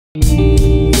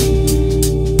You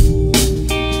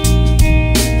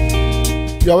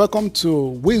are welcome to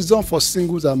Wisdom for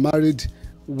Singles and Married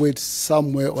with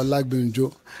Samuel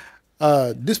Olagbenjo.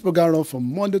 This program runs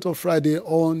from Monday to Friday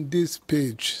on this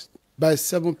page by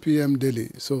 7 p.m.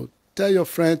 daily. So tell your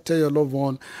friend, tell your loved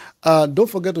one. Don't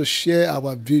forget to share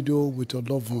our video with your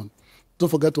loved one. Don't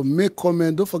forget to make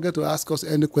comment. Don't forget to ask us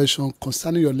any question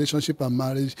concerning your relationship and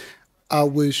marriage. I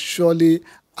will surely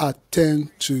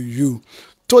attend to you.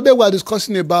 Today we are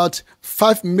discussing about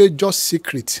 5 major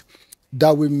secrets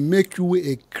that will make you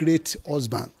a great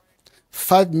husband.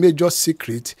 5 major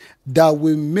secrets that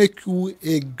will make you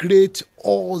a great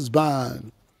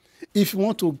husband. If you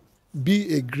want to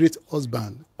be a great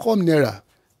husband, come nearer.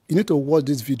 You need to watch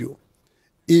this video.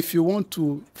 If you want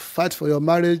to fight for your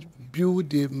marriage, build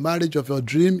the marriage of your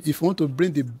dream, if you want to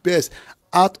bring the best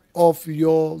out of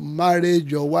your marriage,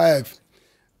 your wife,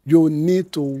 you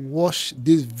need to watch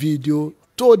this video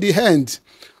to the end.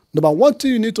 Number one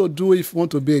thing you need to do if you want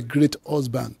to be a great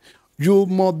husband, you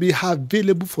must be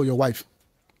available for your wife.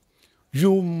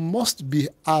 You must be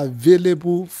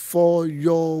available for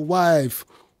your wife.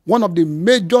 One of the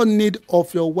major needs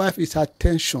of your wife is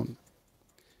attention.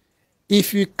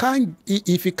 If you can't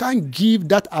give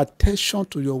that attention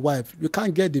to your wife, you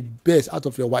can't get the best out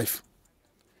of your wife.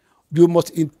 You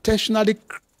must intentionally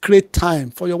create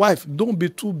time for your wife. Don't be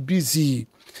too busy.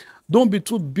 Don't be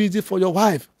too busy for your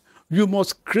wife. You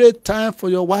must create time for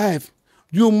your wife.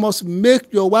 You must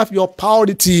make your wife your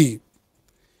priority.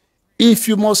 If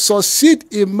you must succeed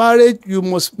in marriage, you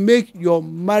must make your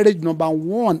marriage number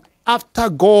one after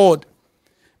God.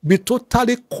 Be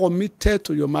totally committed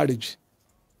to your marriage.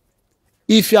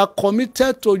 If you are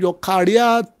committed to your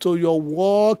career, to your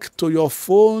work, to your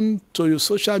phone, to your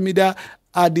social media,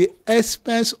 at the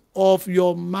expense of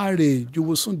your marriage, you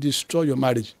will soon destroy your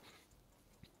marriage.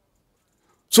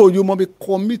 So you must be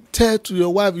committed to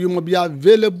your wife. You must be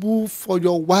available for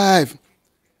your wife.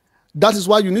 That is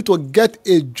why you need to get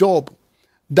a job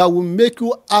that will make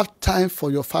you have time for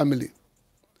your family.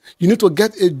 You need to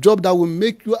get a job that will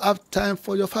make you have time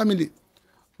for your family.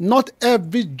 Not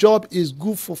every job is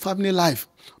good for family life.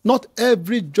 Not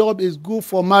every job is good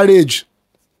for marriage.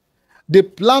 The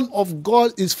plan of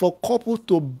God is for couples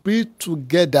to be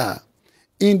together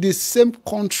in the same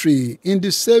country, in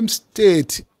the same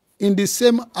state, in the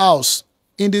same house,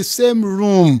 in the same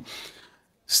room,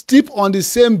 sleep on the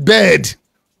same bed.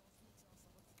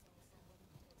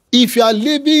 If you are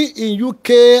living in UK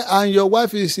and your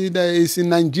wife is in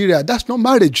Nigeria, that's not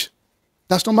marriage.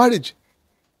 That's not marriage.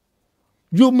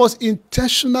 You must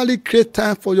intentionally create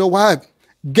time for your wife.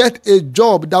 Get a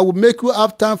job that will make you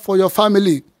have time for your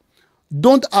family.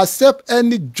 Don't accept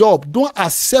any job. Don't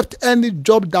accept any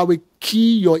job that will kill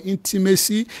your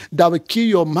intimacy, that will kill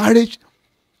your marriage,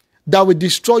 that will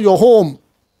destroy your home.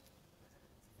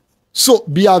 So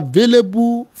be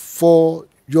available for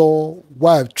your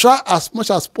wife. Try as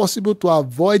much as possible to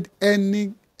avoid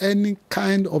any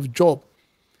kind of job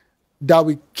that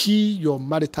will kill your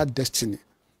marital destiny.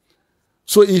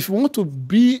 So if you want to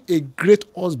be a great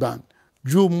husband,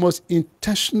 you must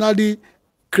intentionally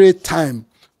create time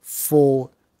for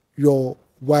your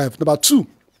wife. Number two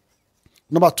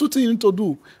thing you need to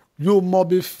do, you must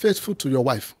be faithful to your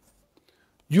wife.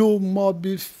 You must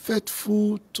be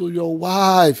faithful to your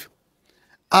wife.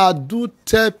 I do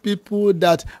tell people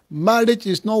that marriage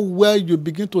is not where you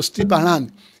begin to sleep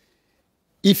around.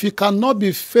 If you cannot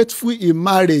be faithful in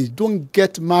marriage, don't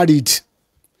get married.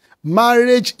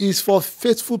 Marriage is for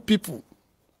faithful people.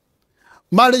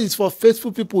 Marriage is for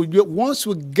faithful people. Once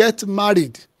you get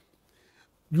married,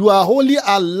 you are only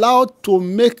allowed to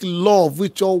make love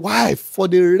with your wife for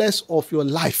the rest of your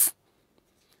life.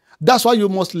 That's why you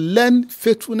must learn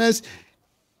faithfulness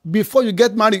before you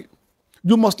get married.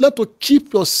 You must learn to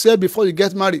keep yourself before you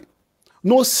get married.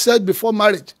 No sex before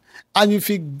marriage. And if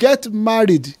you get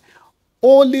married,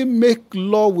 only make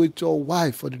love with your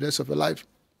wife for the rest of your life.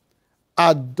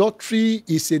 Adultery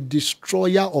is a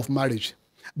destroyer of marriage.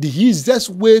 The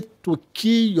easiest way to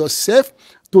kill yourself,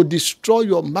 to destroy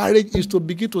your marriage, is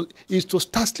to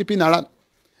start sleeping around.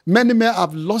 Many men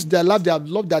have lost their life, they have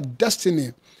lost their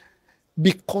destiny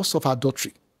because of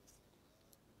adultery.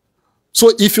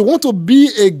 So if you want to be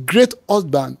a great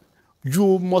husband,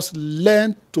 you must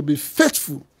learn to be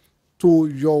faithful to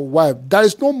your wife. There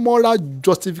is no moral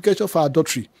justification for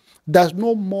adultery. There's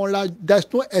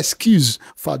no excuse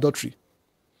for adultery.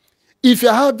 If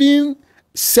you're having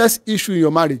sex issue in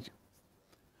your marriage,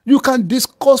 you can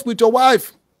discuss with your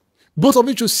wife. Both of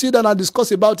you should sit down and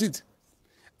discuss about it.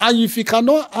 And if you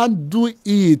cannot undo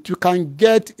it, you can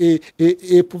get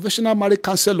a professional marriage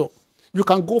counselor. You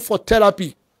can go for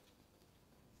therapy.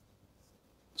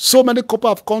 So many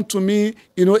couples have come to me,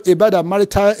 about their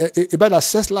marital, about their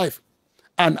sex life.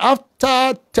 And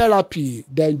after therapy,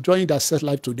 they're enjoying their sex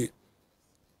life today.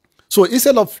 So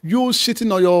instead of you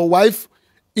sitting on your wife,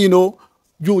 you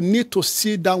need to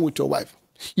sit down with your wife.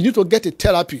 You need to get a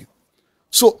therapy.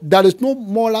 So there is no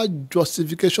moral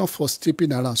justification for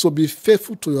sleeping around. So be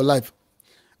faithful to your life.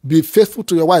 Be faithful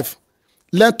to your wife.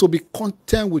 Learn to be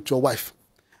content with your wife.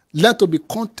 Learn to be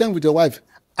content with your wife.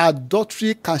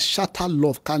 Adultery can shatter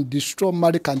love, can destroy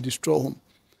marriage, can destroy home.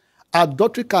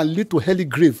 Adultery can lead to hell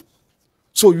grave.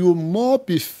 So you must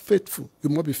be faithful. You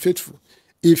must be faithful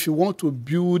if you want to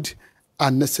build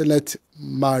an excellent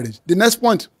marriage. The next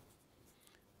point.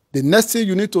 The next thing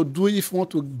you need to do if you want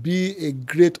to be a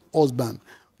great husband,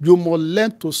 you must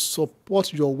learn to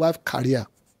support your wife's career.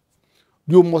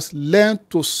 You must learn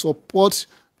to support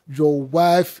your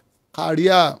wife's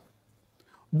career.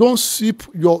 Don't sweep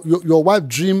your wife's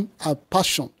dream and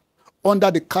passion under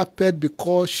the carpet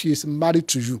because she is married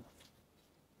to you.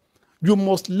 You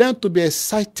must learn to be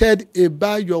excited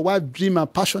about your wife's dream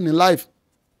and passion in life.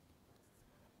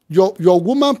 Your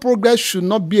woman progress should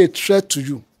not be a threat to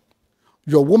you.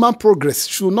 Your woman progress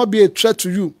should not be a threat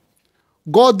to you.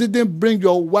 God didn't bring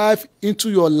your wife into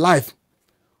your life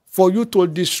for you to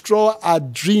destroy her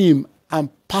dream and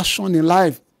passion in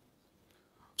life.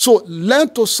 So learn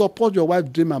to support your wife's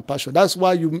dream and passion. That's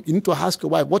why you need to ask your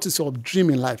wife, what is your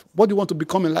dream in life? What do you want to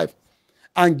become in life?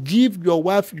 And give your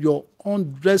wife your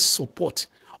 100% support.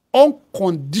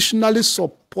 Unconditionally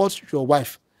support your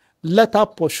wife. Let her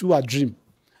pursue her dream.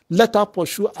 Let her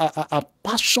pursue her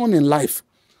passion in life.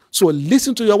 So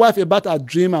listen to your wife about her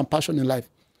dream and passion in life.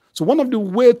 So one of the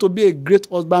ways to be a great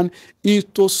husband is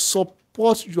to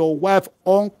support your wife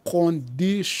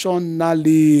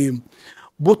unconditionally.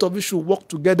 Both of you should work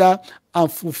together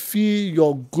and fulfill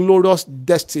your glorious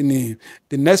destiny.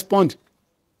 The next point,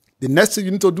 the next thing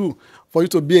you need to do for you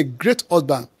to be a great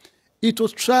husband is to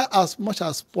try as much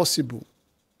as possible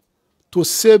to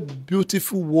say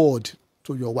beautiful word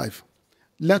to your wife.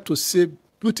 Learn to say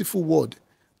beautiful word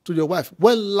to your wife.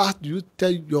 When last do you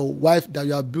tell your wife that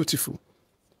you are beautiful?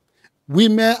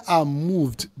 Women are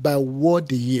moved by what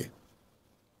they hear.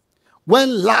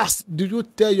 When last did you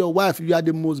tell your wife you are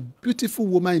the most beautiful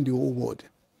woman in the whole world?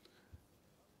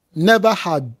 Never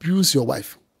abuse your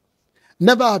wife.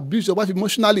 Never abuse your wife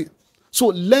emotionally. So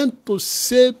learn to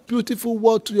say beautiful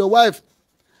words to your wife.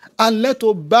 And learn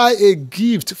to buy a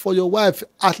gift for your wife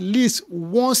at least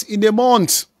once in a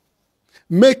month.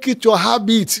 Make it your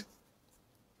habit.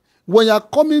 When you are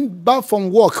coming back from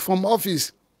work, from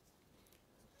office,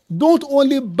 don't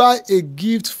only buy a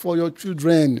gift for your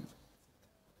children.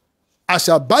 As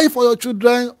you buy for your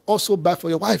children, also buy for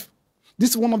your wife. This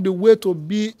is one of the ways to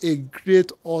be a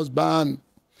great husband.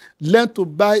 Learn to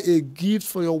buy a gift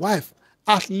for your wife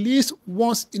at least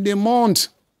once in a month.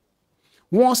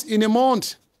 Once in a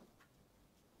month.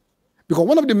 Because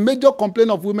one of the major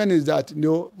complaints of women is that,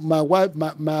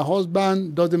 my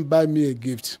husband doesn't buy me a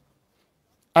gift.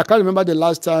 I can't remember the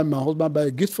last time my husband bought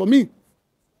a gift for me.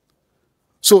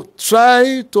 So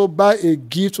try to buy a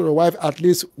gift for your wife at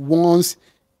least once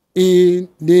in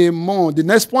a month. The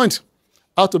next point,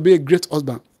 how to be a great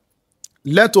husband.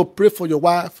 Learn to pray for your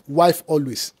wife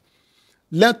always.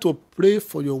 Learn to pray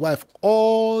for your wife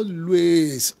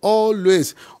always,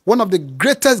 always. One of the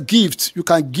greatest gifts you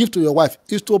can give to your wife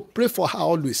is to pray for her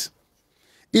always.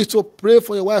 Is to pray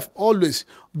for your wife always.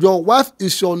 Your wife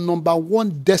is your number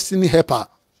one destiny helper.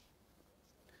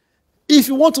 If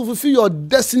you want to fulfill your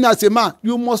destiny as a man,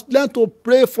 you must learn to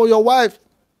pray for your wife.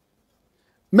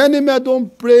 Many men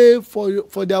don't pray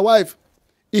for their wife.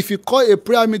 If you call a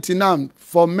prayer meeting now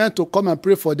for men to come and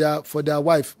pray for their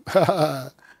wife,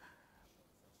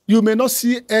 you may not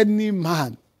see any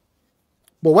man.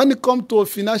 But when it comes to a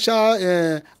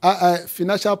financial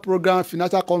program,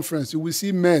 financial conference, you will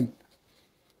see men.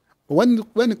 But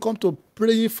when it comes to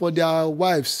praying for their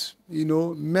wives,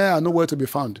 men are nowhere to be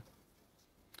found.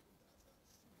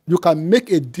 You can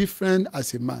make a difference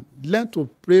as a man. Learn to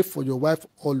pray for your wife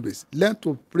always. Learn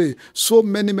to pray. So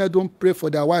many men don't pray for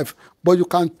their wife, but you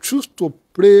can choose to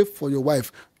pray for your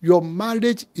wife. Your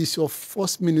marriage is your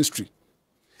first ministry.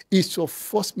 It's your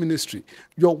first ministry.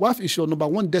 Your wife is your number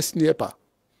one destiny helper.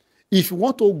 If you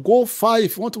want to go far,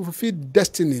 if you want to fulfill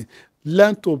destiny,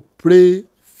 learn to pray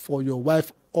for your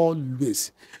wife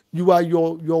always. You are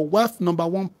your wife's number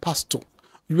one pastor.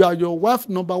 You are your wife's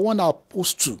number one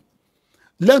apostle.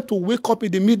 Learn to wake up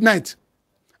in the midnight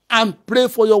and pray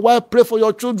for your wife, pray for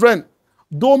your children.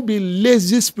 Don't be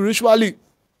lazy spiritually.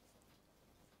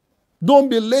 Don't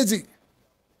be lazy.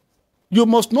 You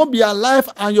must not be alive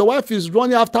and your wife is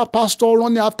running after pastor,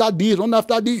 running after this, running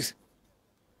after this.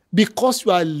 because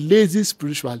you are lazy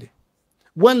spiritually.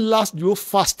 When last do you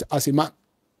fast as a man?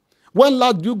 When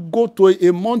last do you go to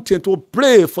a mountain to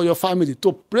pray for your family?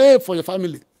 To pray for your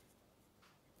family.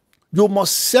 You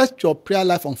must set your prayer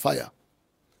life on fire.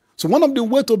 So one of the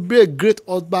ways to be a great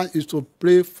husband is to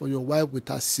pray for your wife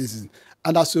without ceasing.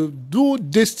 And as you do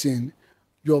this thing,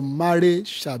 your marriage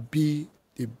shall be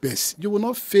the best. You will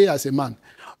not fail as a man.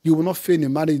 You will not fail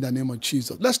in marriage in the name of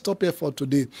Jesus. Let's stop here for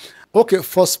today. Okay,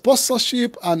 for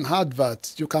sponsorship and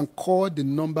adverts, you can call the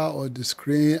number on the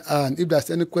screen. And if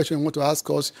there's any question you want to ask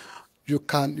us, you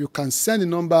can send the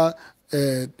number.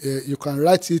 You can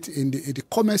write it in the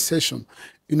comment section.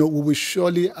 We will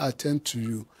surely attend to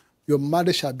you. Your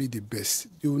marriage shall be the best.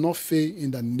 You will not fail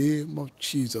in the name of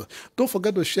Jesus. Don't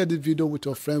forget to share this video with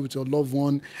your friend, with your loved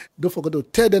one. Don't forget to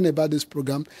tell them about this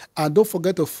program. And don't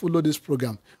forget to follow this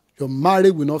program. Your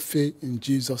marriage will not fail in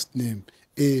Jesus' name.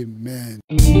 Amen.